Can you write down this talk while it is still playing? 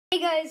Hey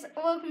guys,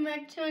 welcome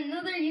back to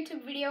another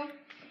YouTube video.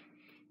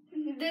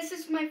 This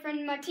is my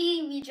friend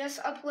Mati. We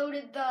just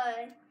uploaded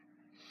the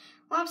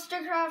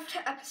Lobstercraft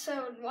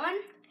episode 1.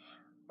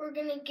 We're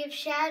gonna give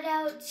shout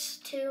outs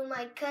to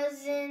my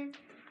cousin,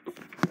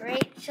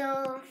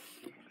 Rachel,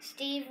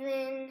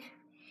 Steven,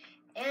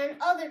 and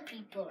other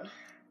people.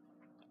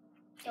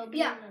 There'll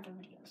be in other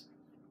videos.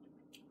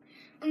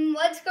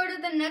 Let's go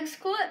to the next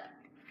clip.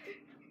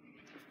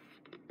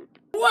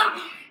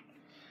 Wow!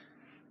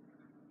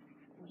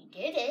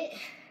 Did it.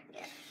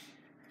 Yeah.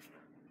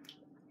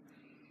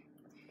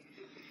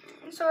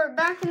 So we're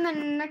back in the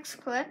next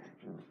clip.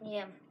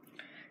 Yeah.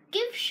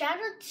 Give shout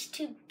outs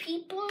to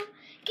people.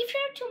 Give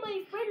shout out to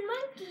my friend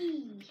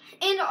Monkey.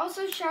 And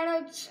also shout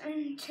outs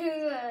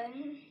to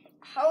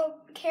health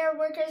care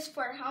workers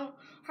for how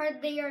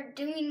hard they are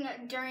doing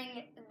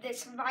during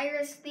this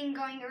virus thing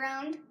going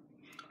around.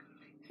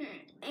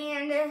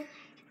 And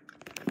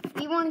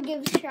we want to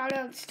give shout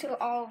outs to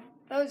all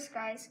those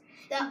guys.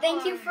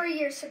 Thank you for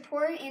your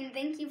support, and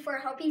thank you for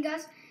helping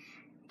us,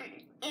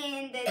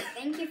 and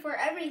thank you for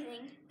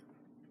everything.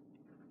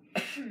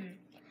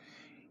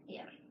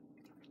 Yeah.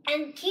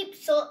 And keep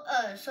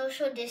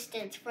social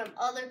distance from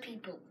other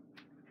people.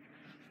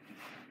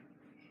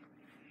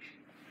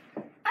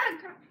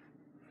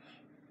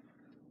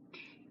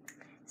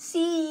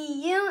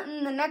 See you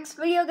in the next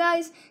video,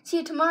 guys. See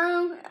you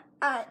tomorrow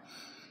at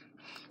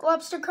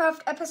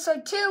Lobstercraft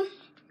episode 2.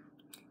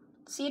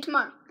 See you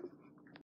tomorrow.